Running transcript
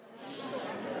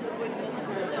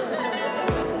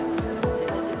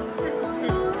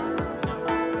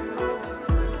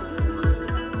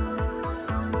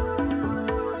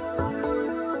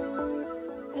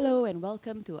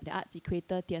welcome to the Arts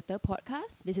Equator Theatre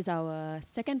podcast. This is our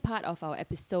second part of our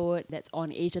episode that's on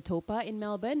Asiatopa in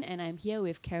Melbourne, and I'm here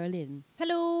with Carolyn.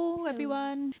 Hello,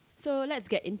 everyone. So let's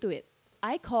get into it.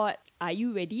 I caught Are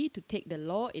You Ready to Take the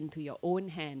Law into Your Own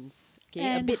Hands? Okay,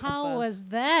 And how was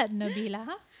that, Nabila?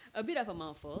 a bit of a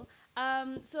mouthful.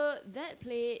 So that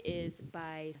play is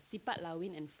by Sipat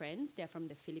Lawin and friends. They're from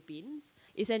the Philippines.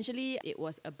 Essentially, it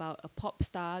was about a pop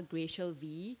star, Gracial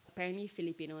V, apparently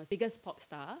Filipino's biggest pop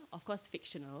star, of course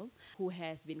fictional, who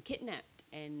has been kidnapped.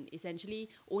 And essentially,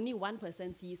 only one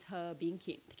person sees her being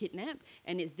kidnapped,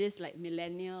 and it's this like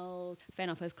millennial fan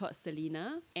of hers called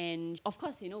Selena. And of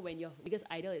course, you know, when your biggest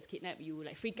idol is kidnapped, you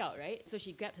like freak out, right? So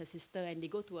she grabs her sister, and they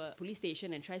go to a police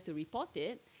station and tries to report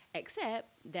it. Except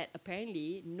that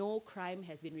apparently no crime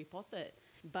has been reported.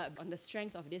 But on the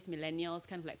strength of this millennials'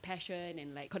 kind of like passion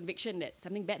and like conviction that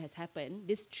something bad has happened,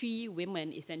 these three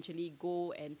women essentially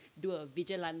go and do a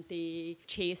vigilante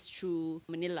chase through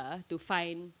Manila to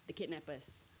find the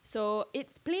kidnappers. So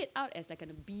it's played out as like a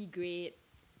B-grade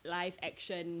live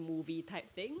action movie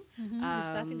type thing. It's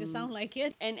starting to sound like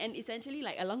it. And essentially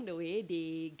like along the way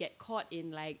they get caught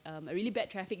in like a really bad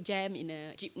traffic jam in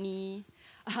a jeepney,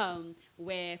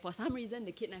 where for some reason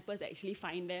the kidnappers actually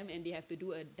find them and they have to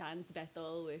do a dance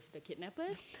battle with the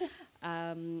kidnappers.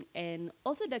 And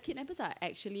also the kidnappers are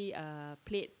actually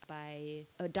played by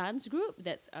a dance group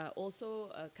that's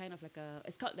also kind of like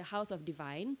it's called the House of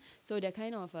Divine. So they're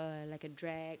kind of like a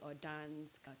drag or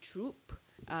dance troupe.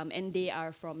 And they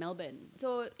are from Melbourne.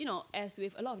 So, you know, as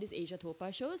with a lot of these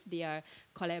Asiatopa shows, they are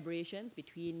collaborations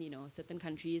between, you know, certain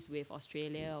countries with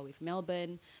Australia or with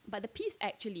Melbourne. But the piece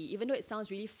actually, even though it sounds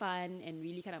really fun and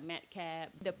really kind of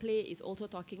madcap, the play is also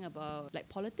talking about like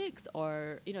politics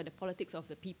or, you know, the politics of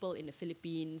the people in the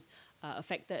Philippines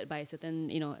affected by certain,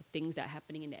 you know, things that are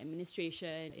happening in the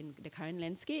administration, in the current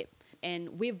landscape.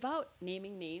 And without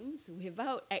naming names,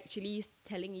 without actually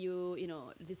telling you, you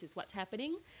know, this is what's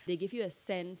happening, they give you a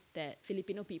sense that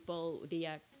Filipino people, they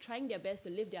are trying their best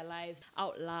to live their lives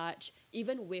out large,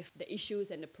 even with the issues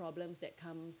and the problems that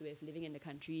comes with living in the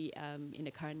country in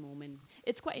the current moment.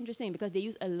 It's quite interesting because they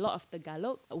use a lot of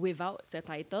Tagalog without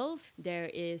subtitles. There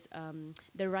is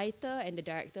the writer and the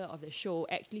director of the show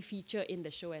actually feature in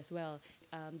the show as well.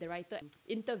 The writer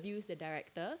interviews the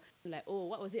director, like, oh,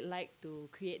 what was it like to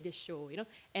create this show, you know?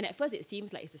 And at first it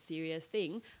seems like it's a serious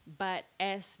thing, but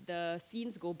as the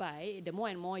scenes go by, the more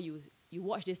and more you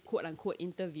watch this quote-unquote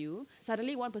interview,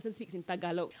 suddenly one person speaks in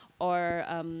Tagalog, or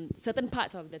certain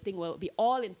parts of the thing will be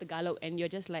all in Tagalog, and you're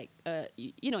just like,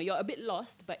 you know, you're a bit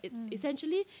lost, but it's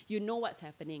essentially, you know what's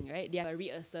happening, right? They are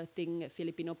reasserting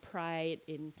Filipino pride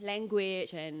in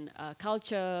language and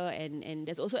culture, and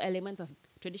there's also elements of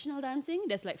traditional dancing.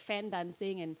 There's like fan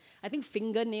dancing and I think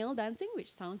fingernail dancing,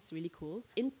 which sounds really cool.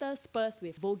 Interspersed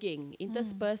with voguing,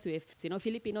 interspersed with, you know,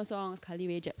 Filipino songs, Carly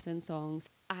Rae Jepsen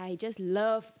songs. I just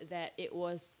loved that it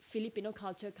was Filipino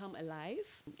culture come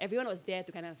alive. Everyone was there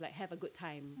to kind of like have a good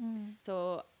time.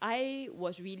 So I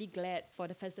was really glad for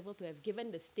the festival to have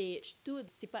given the stage to the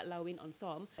Sipat Lawin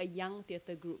Ensemble, a young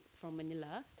theatre group from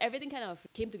Manila. Everything kind of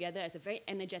came together as a very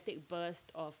energetic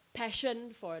burst of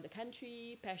passion for the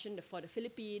country, passion for the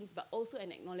Philippines, but also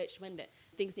an acknowledgement that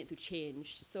things need to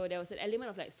change. So there was an element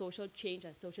of like social change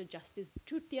and social justice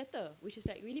through theatre, which is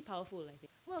like really powerful, I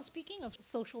think. Well, speaking of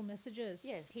social messages,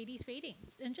 Yes. Hades Fading.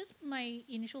 And just my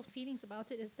initial feelings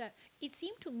about it is that it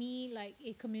seemed to me like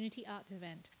a community art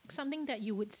event, something that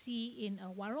you would see in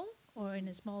a warung or in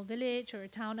a small village or a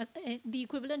town, the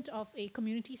equivalent of a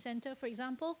community center, for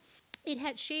example. It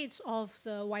had shades of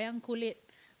the Wayang Kulit,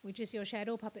 which is your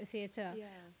shadow puppet theatre. Yeah.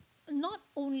 Not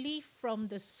only from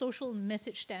the social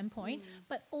message standpoint,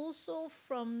 but also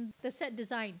from the set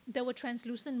design. There were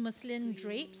translucent muslin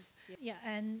drapes,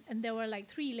 and there were like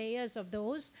 3 layers of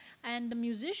those, and the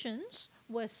musicians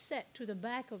were set to the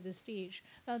back of the stage.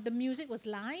 The music was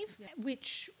live,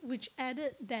 which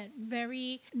added that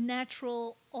very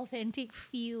natural, authentic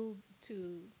feel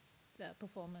to the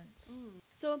performance.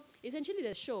 So essentially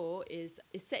the show is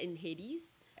set in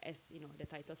Hades, as you know the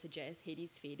title suggests,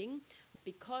 Hades Fading,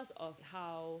 because of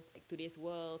how like today's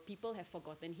world, people have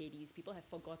forgotten Hades, people have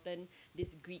forgotten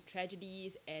these Greek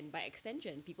tragedies, and by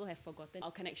extension, people have forgotten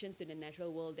our connections to the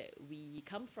natural world that we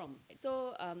come from.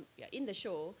 So in the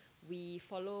show, we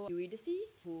follow Eurydice,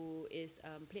 who is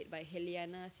played by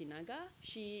Heliana Sinaga.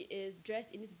 She is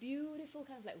dressed in this beautiful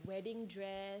kind of like wedding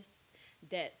dress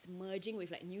that's merging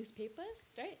with like newspapers,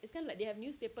 right? It's kind of like they have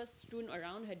newspapers strewn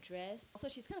around her dress. So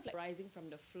she's kind of like rising from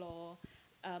the floor.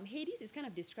 Hades is kind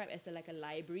of described as like a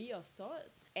library of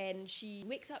sorts, and she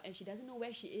wakes up and she doesn't know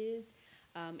where she is.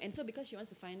 And so because she wants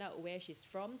to find out where she's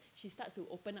from, she starts to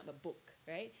open up a book,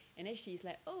 right? And then she's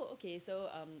like, oh, okay, so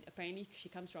apparently she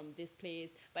comes from this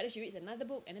place, but then she reads another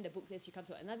book, and then the book says she comes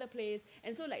from another place,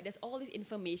 and so like there's all this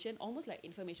information, almost like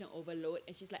information overload,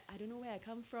 and she's like, I don't know where I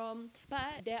come from,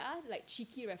 but there are like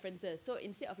cheeky references. So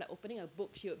instead of like opening a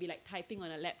book, she would be like typing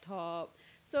on a laptop.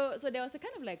 So there was a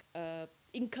kind of like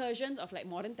incursions of like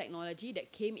modern technology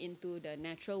that came into the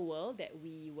natural world that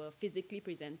we were physically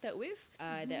presented with,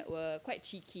 that were quite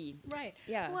cheeky. Right.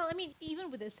 Yeah. Well, I mean,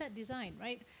 even with the set design,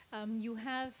 right? You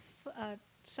have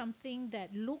something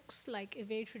that looks like a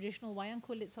very traditional wayang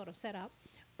kulit sort of setup,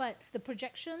 but the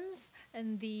projections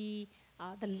and the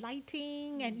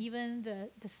lighting and even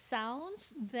the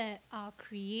sounds that are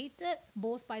created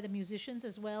both by the musicians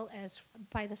as well as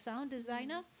by the sound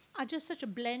designer are just such a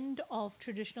blend of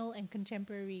traditional and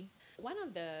contemporary. One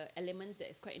of the elements that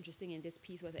is quite interesting in this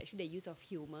piece was actually the use of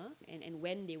humor, and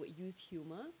when they would use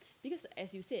humor. Because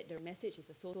as you said, the message is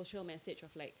a social message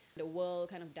of like the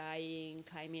world kind of dying,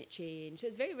 climate change. So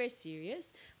it's very, very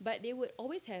serious. But they would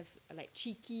always have like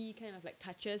cheeky kind of like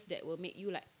touches that will make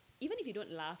you like, even if you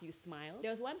don't laugh, you smile.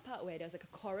 There was one part where there was like a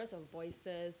chorus of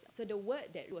voices. So the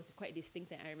word that was quite distinct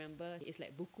that I remember is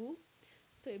like buku.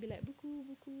 So it'd be like buku,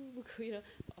 buku, buku, you know,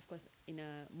 of course in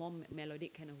a more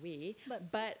melodic kind of way.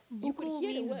 But you could Buku hear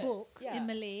means the words. book Yeah. in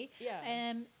Malay.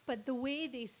 Yeah. But the way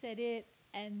they said it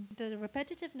and the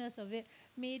repetitiveness of it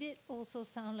made it also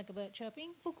sound like a bird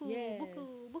chirping. Buku, Yes.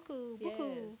 buku, buku,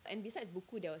 buku. Yes. And besides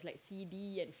buku, there was like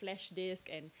CD and flash disk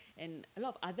and a lot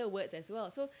of other words as well.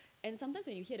 So, and sometimes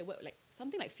when you hear the word like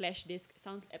something like flash disk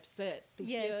sounds absurd to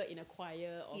hear in a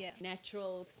choir of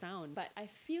natural sound. But I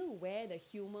feel where the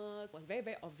humor was very,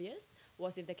 very obvious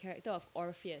was with the character of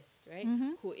Orpheus, right?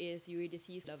 Who is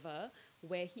Eurydice's lover,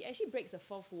 where he actually breaks the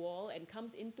fourth wall and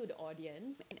comes into the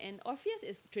audience. And Orpheus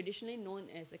is traditionally known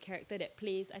as a character that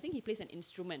plays, I think he plays an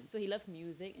instrument. So he loves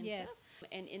music and stuff.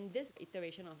 And in this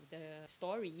iteration of the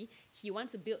story, he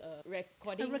wants to build a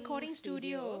recording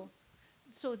studio.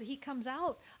 So he comes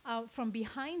out from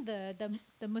behind the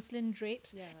muslin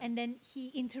drapes, and then he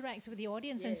interacts with the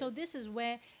audience. And so this is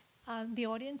where the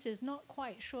audience is not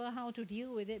quite sure how to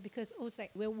deal with it, because it's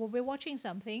like we're watching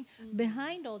something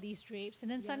behind all these drapes,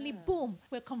 and then suddenly, boom,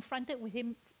 we're confronted with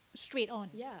him straight on.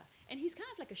 Yeah, and he's kind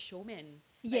of like a showman.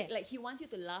 Yes. Like he wants you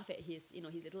to laugh at his,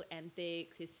 his little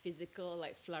antics, his physical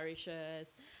like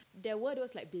flourishes. There were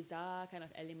those like bizarre kind of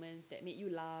elements that made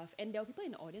you laugh, and there were people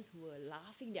in the audience who were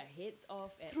laughing their heads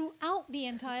off at throughout the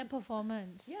entire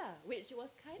performance. Yeah, which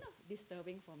was kind of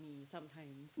disturbing for me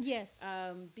sometimes. Yes.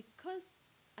 Because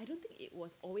I don't think it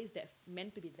was always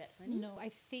meant to be that funny. No, I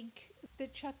think the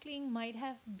chuckling might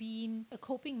have been a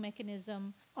coping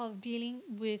mechanism of dealing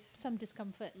with some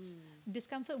discomfort.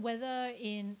 Discomfort, whether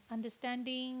in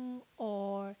understanding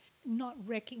or not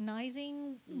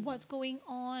recognizing what's going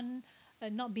on,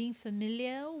 not being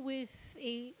familiar with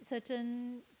a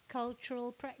certain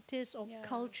cultural practice or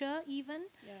culture even.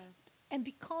 Yeah. And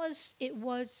because it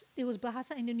was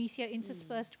Bahasa Indonesia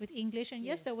interspersed with English, and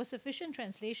yes, there was sufficient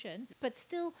translation, but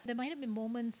still there might have been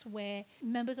moments where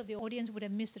members of the audience would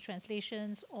have missed the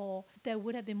translations, or there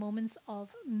would have been moments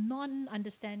of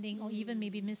non-understanding or even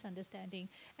maybe misunderstanding.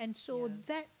 And so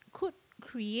that could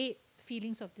create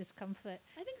feelings of discomfort.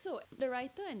 I think so. The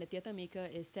writer and the theatre maker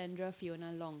is Sandra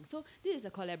Fiona Long. So this is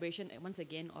a collaboration, once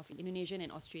again, of Indonesian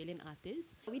and Australian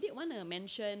artists. We did want to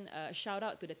mention a shout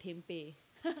out to the Tempe.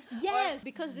 Yes,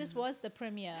 because this was the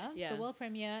premiere, the world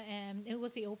premiere, and it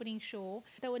was the opening show.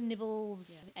 There were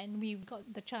nibbles, and we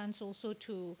got the chance also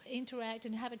to interact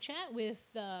and have a chat with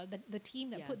the team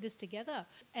that put this together.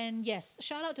 And yes,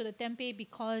 shout out to the tempeh,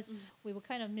 because we were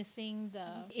kind of missing the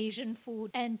Asian food,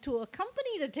 and to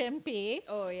accompany the tempeh,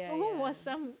 was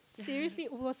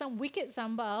some wicked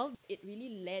sambal. It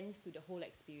really lends to the whole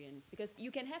experience, because you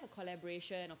can have a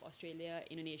collaboration of Australia,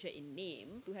 Indonesia in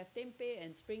name. To have tempeh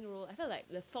and spring roll, I felt like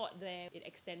the thought there, it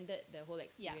extended the whole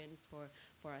experience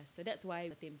for us. So that's why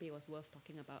the tempeh was worth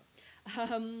talking about.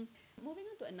 Moving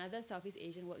on to another Southeast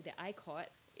Asian work that I caught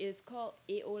is called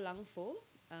A.O. Lang Pho.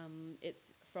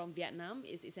 It's from Vietnam.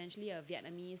 It's essentially a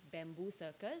Vietnamese bamboo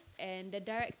circus, and the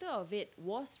director of it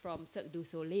was from Cirque du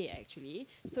Soleil actually.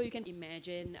 So you can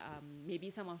imagine maybe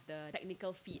some of the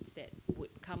technical feats that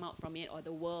would come out from it, or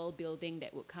the world building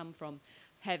that would come from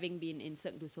having been in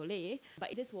Cirque du Soleil.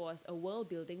 But this was a world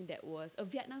building that was a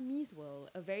Vietnamese world,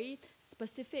 a very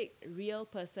specific, real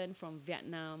person from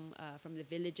Vietnam, from the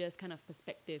villagers kind of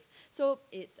perspective. So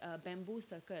it's a bamboo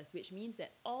circus, which means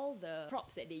that all the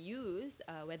props that they used,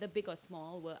 whether big or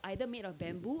small, were either made of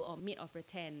bamboo or made of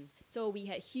rattan. So we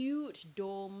had huge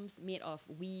domes made of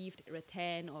weaved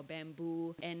rattan or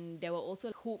bamboo, and there were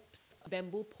also hoops,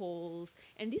 bamboo poles,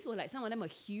 and these were like, some of them are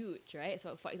huge, right?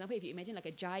 So for example, if you imagine like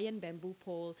a giant bamboo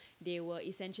pole, they were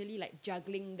essentially like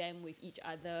juggling them with each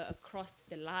other across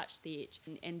the large stage.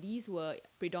 And these were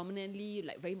predominantly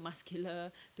like very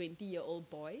muscular 20-year-old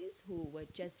boys who were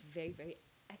just very, very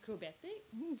acrobatic.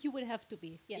 You would have to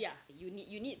be, yes. Yeah,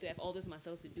 you need to have all those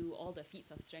muscles to do all the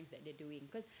feats of strength that they're doing,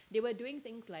 because they were doing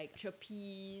things like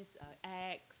trapeze,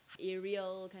 axe,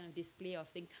 aerial kind of display of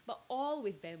things, but all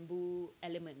with bamboo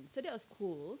elements. So that was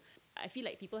cool. I feel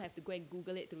like people have to go and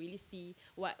Google it to really see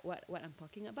what I'm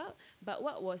talking about. But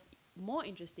what was more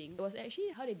interesting was actually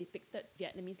how they depicted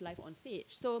Vietnamese life on stage.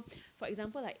 So, for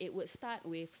example, like it would start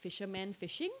with fishermen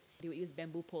fishing. They would use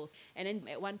bamboo poles, and then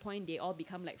at one point they all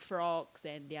become like frogs,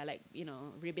 and they are like, you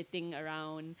know, ribbiting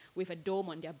around with a dome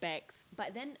on their backs.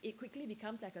 But then it quickly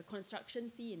becomes like a construction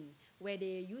scene where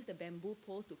they use the bamboo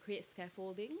poles to create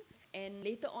scaffolding, and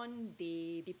later on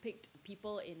they depict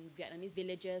people in Vietnamese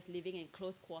villages living in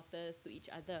close quarters to each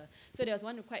other. So there was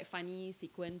one quite funny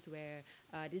sequence where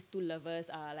these two lovers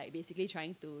are like basically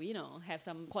trying to, you know, have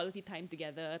some quality time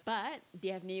together, but they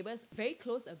have neighbors very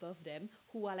close above them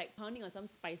who are like pounding on some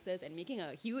spices and making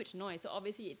a huge noise. So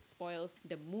obviously it spoils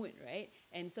the mood, right?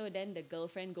 And so then the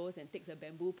girlfriend goes and takes a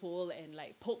bamboo pole and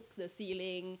like pokes the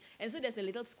ceiling. And so there's a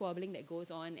little squabbling that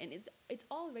goes on, and it's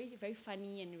all very, very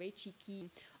funny and very cheeky.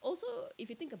 Also, if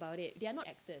you think about it, they are not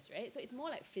actors, right? So it's more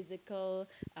like physical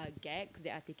gags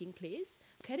that are taking place.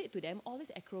 Credit to them, all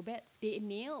these acrobats, they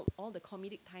nailed all the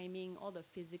comedic timing, all the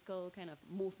physical kind of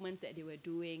movements that they were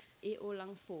doing. Eo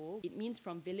Lang Pho, it means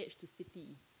from village to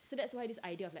city. So that's why this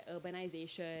idea of like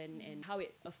urbanization and how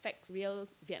it affects real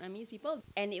Vietnamese people.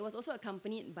 And it was also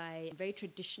accompanied by very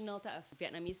traditional type of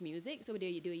Vietnamese music. So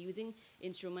they were using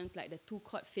instruments like the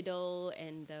two-chord fiddle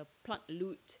and the plucked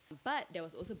lute. But there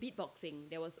was also beatboxing.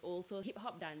 There was also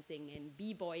hip-hop dancing and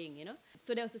b-boying, you know.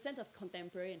 So there was a sense of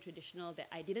contemporary and traditional that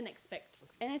I didn't expect.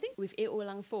 And I think with Eo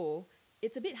Lang Pho,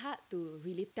 it's a bit hard to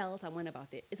really tell someone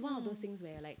about it. It's one of those things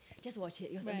where like, just watch it,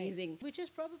 it was amazing. Which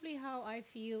is probably how I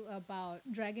feel about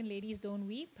Dragon Ladies Don't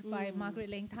Weep by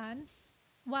Margaret Leng Tan.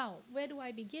 Wow, where do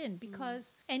I begin?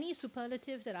 Because any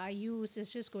superlative that I use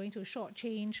is just going to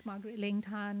shortchange Margaret Leng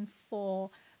Tan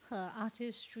for her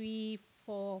artistry,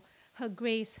 for her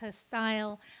grace, her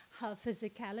style, her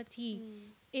physicality.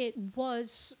 It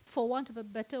was, for want of a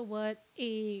better word,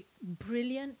 a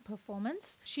brilliant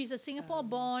performance. She's a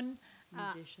Singapore-born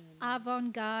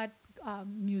avant-garde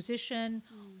musician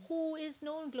who is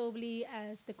known globally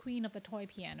as the queen of the toy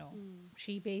piano.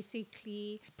 She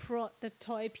basically brought the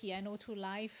toy piano to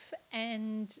life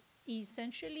and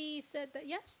essentially said that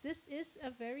yes, this is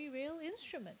a very real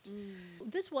instrument.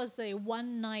 This was a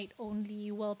one-night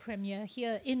only world premiere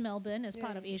here in Melbourne as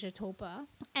part of Asia Topa,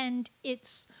 and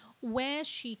it's where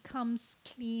she comes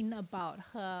clean about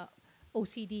her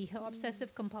OCD, her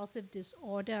obsessive compulsive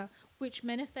disorder, which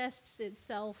manifests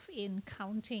itself in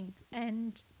counting.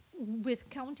 And with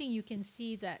counting, you can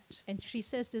see that, and she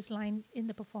says this line in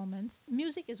the performance,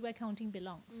 music is where counting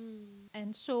belongs.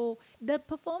 And so the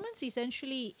performance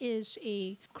essentially is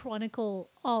a chronicle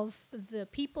of the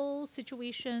people,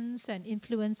 situations, and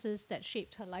influences that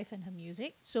shaped her life and her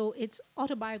music. So it's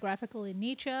autobiographical in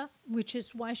nature, which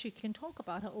is why she can talk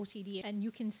about her OCD. And you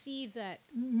can see that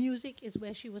music is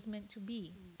where she was meant to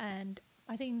be. And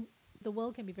I think the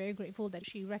world can be very grateful that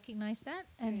she recognized that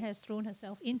and has thrown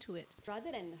herself into it.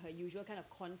 Rather than her usual kind of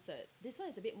concerts, this one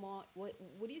is a bit more, what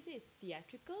do you say, is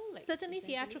theatrical? Like certainly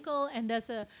theatrical, and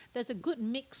there's a good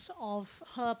mix of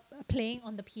her playing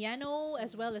on the piano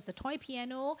as well as the toy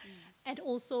piano, and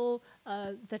also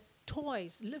the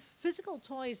toys, physical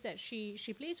toys that she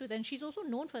plays with. And she's also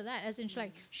known for that, as in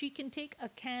like she can take a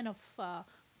can of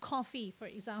coffee, for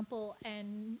example,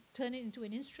 and turn it into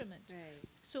an instrument. Right.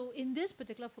 So in this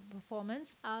particular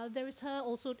performance, there is her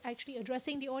also actually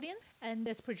addressing the audience, and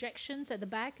there's projections at the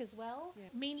back as well,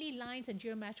 mainly lines and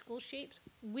geometrical shapes,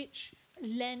 which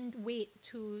lend weight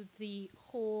to the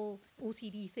whole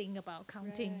OCD thing about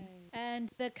counting.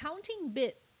 And the counting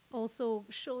bit also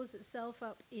shows itself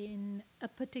up in a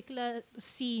particular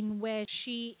scene where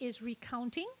she is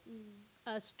recounting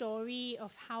a story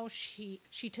of how she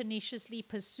tenaciously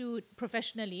pursued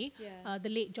professionally Yeah. the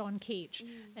late John Cage.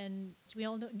 And as we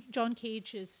all know, John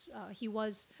Cage he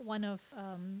was one of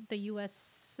the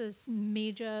US's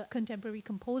major contemporary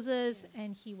composers,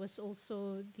 and he was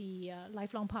also the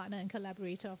lifelong partner and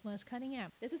collaborator of Merce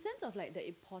Cunningham. There's a sense of like the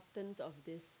importance of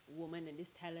this woman and this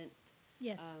talent.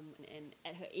 Yes. And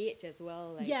at her age as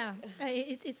well. Like, Yeah,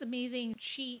 it's amazing.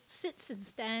 She sits and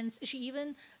stands. She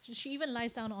even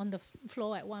lies down on the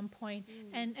floor at one point.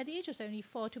 And at the age of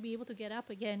 74, to be able to get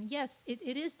up again, yes,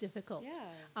 it is difficult.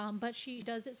 Yeah. But she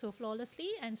does it so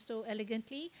flawlessly and so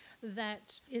elegantly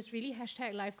that is really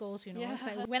hashtag life goals. You know, Yeah. it's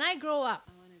like when I grow up.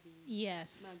 I want to be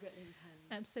Yes. Margaret Lin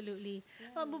Tan. Absolutely.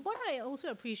 Yeah. But what I also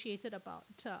appreciated about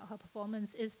her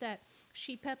performance is that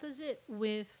she peppers it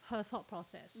with her thought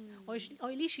process, or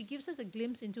at least she gives us a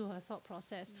glimpse into her thought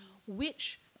process,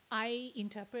 which I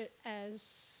interpret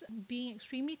as being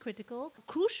extremely critical,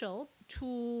 crucial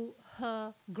to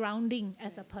her grounding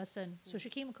as a person. So she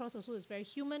came across also as very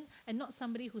human and not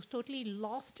somebody who's totally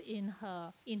lost in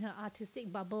her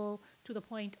artistic bubble to the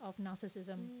point of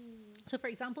narcissism. So, for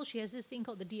example, she has this thing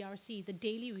called the DRC, the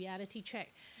Daily Reality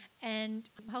Check. And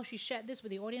how she shared this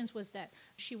with the audience was that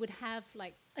she would have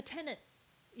like a tenet,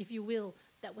 if you will,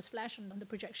 that was flashed on the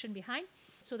projection behind.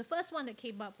 So the first one that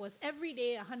came up was every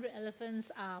day 100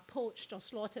 elephants are poached or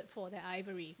slaughtered for their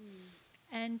ivory.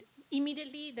 And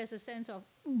immediately there's a sense of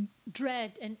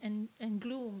dread and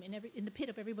gloom in the pit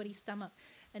of everybody's stomach.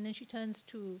 And then she turns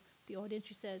to the audience,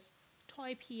 she says,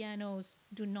 toy pianos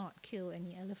do not kill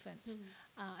any elephants.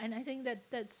 And I think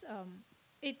that's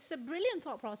it's a brilliant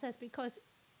thought process because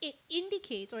it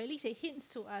indicates, or at least it hints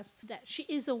to us, that she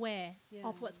is aware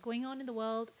of what's going on in the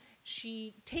world.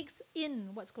 She takes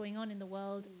in what's going on in the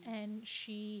world and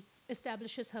she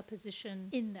establishes her position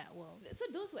in that world. So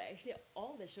those were actually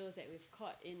all the shows that we've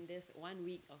caught in this 1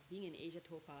 week of being in Asia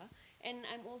Topa. And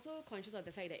I'm also conscious of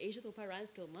the fact that Asia Topa runs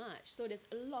till March. So there's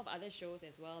a lot of other shows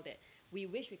as well that we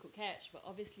wish we could catch, but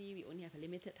obviously we only have a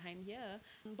limited time here.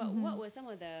 But what were some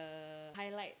of the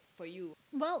highlights for you?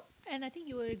 Well, and I think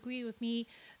you will agree with me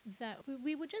that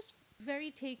we were just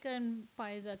very taken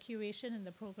by the curation and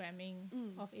the programming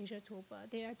of Asia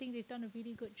Topa. I think they've done a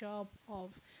really good job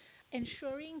of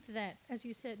ensuring that, as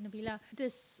you said, Nabila,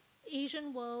 this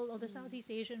Asian world or the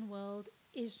Southeast Asian world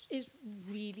is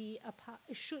really a part,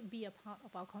 it should be a part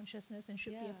of our consciousness and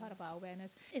should be a part of our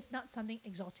awareness. It's not something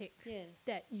exotic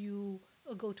that you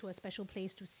go to a special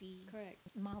place to see. Correct.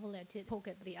 Marvel at it, poke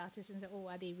at the artists and say, oh,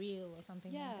 are they real or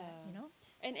something like that, you know?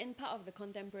 And part of the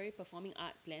contemporary performing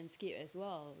arts landscape as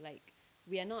well. Like,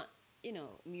 we are not,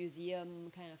 museum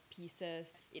kind of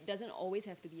pieces. It doesn't always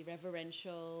have to be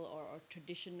reverential or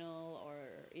traditional or,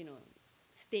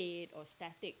 state or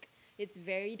static. It's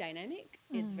very dynamic.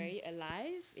 It's very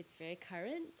alive. It's very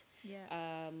current.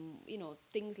 Yeah.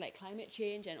 Things like climate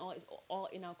change and all is all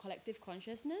in our collective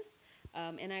consciousness.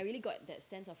 And I really got that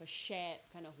sense of a shared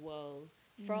kind of world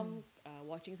from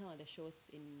watching some of the shows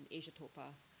in Asia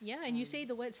Topa. Yeah, and you say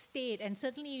the word state, and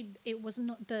certainly it was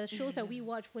not, the shows that we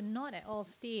watched were not at all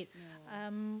state.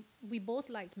 No. We both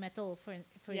liked metal, for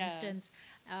instance.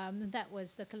 That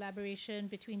was the collaboration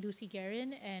between Lucy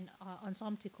Guerin and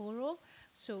Ensemble Tikoro.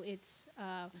 So it's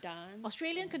Dance.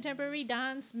 Australian contemporary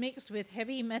dance mixed with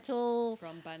heavy metal.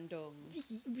 From Bandung.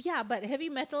 Yeah, but heavy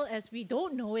metal as we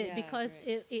don't know it, Yeah, because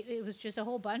it was just a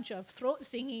whole bunch of throat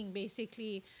singing,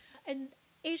 basically. And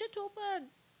Asia Topa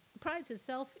prides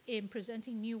itself in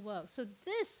presenting new work. So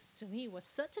this, to me, was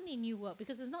certainly new work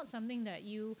because it's not something that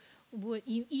you would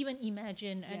even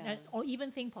imagine or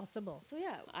even think possible. So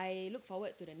yeah, I look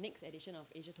forward to the next edition of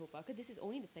Asia Topa because this is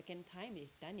only the second time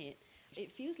they've done it.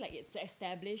 It feels like it's an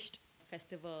established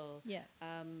festival. Yeah.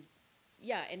 And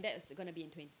that's going to be in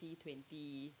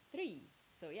 2023.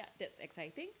 So yeah, that's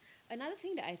exciting. Another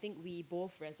thing that I think we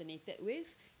both resonated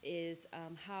with is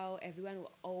how everyone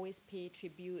will always pay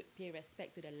tribute, pay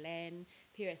respect to the land,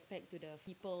 pay respect to the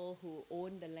people who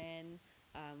own the land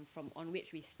from on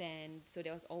which we stand. So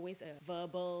there was always a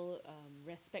verbal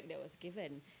respect that was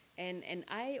given. And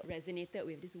I resonated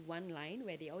with this one line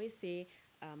where they always say,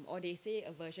 or they say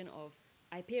a version of,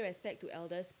 I pay respect to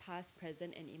elders past,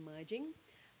 present and emerging.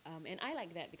 And I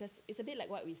like that because it's a bit like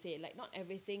what we say, like not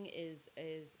everything is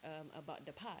about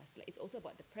the past. Like it's also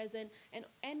about the present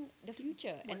and the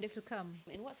future. What's to come.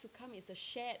 And what's to come is a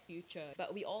shared future.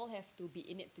 But we all have to be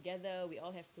in it together. We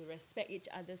all have to respect each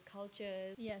other's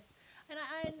cultures. Yes. And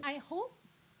I hope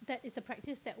that it's a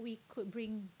practice that we could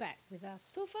bring back with us.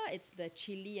 So far, it's the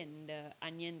chili and the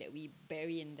onion that we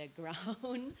bury in the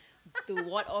ground to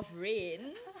ward off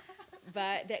rain.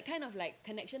 But that kind of like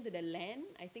connection to the land,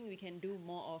 I think we can do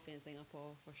more of in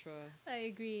Singapore for sure. I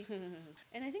agree.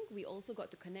 And I think we also got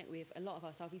to connect with a lot of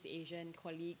our Southeast Asian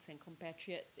colleagues and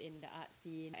compatriots in the art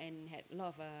scene and had a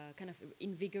lot of kind of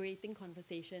invigorating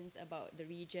conversations about the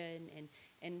region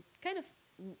and kind of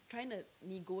trying to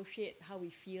negotiate how we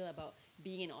feel about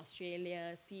being in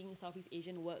Australia, seeing Southeast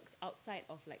Asian works outside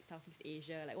of like Southeast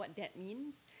Asia, like what that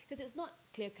means. Because it's not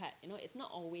clear cut, you know, it's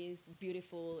not always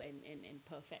beautiful and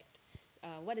perfect.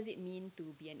 What does it mean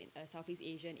to be a Southeast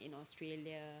Asian in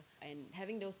Australia? And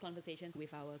having those conversations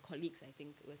with our colleagues, I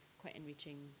think, was quite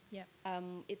enriching. Yeah.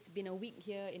 It's been a week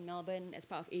here in Melbourne as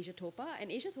part of Asia Topa,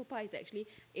 and Asia Topa is actually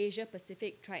Asia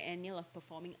Pacific Triennial of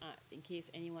Performing Arts, in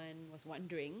case anyone was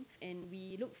wondering. And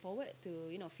we look forward to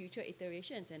future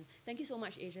iterations. And thank you so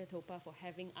much, Asia Topa, for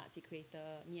having Artsy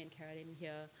Creator, me and Carolyn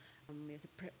here. It was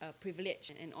a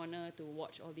privilege and honor to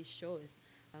watch all these shows.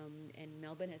 And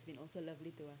Melbourne has been also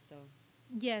lovely to us. So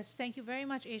Yes, thank you very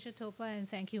much, Asia Topa, and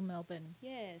thank you, Melbourne.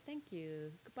 yes, thank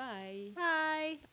you. Goodbye. Bye.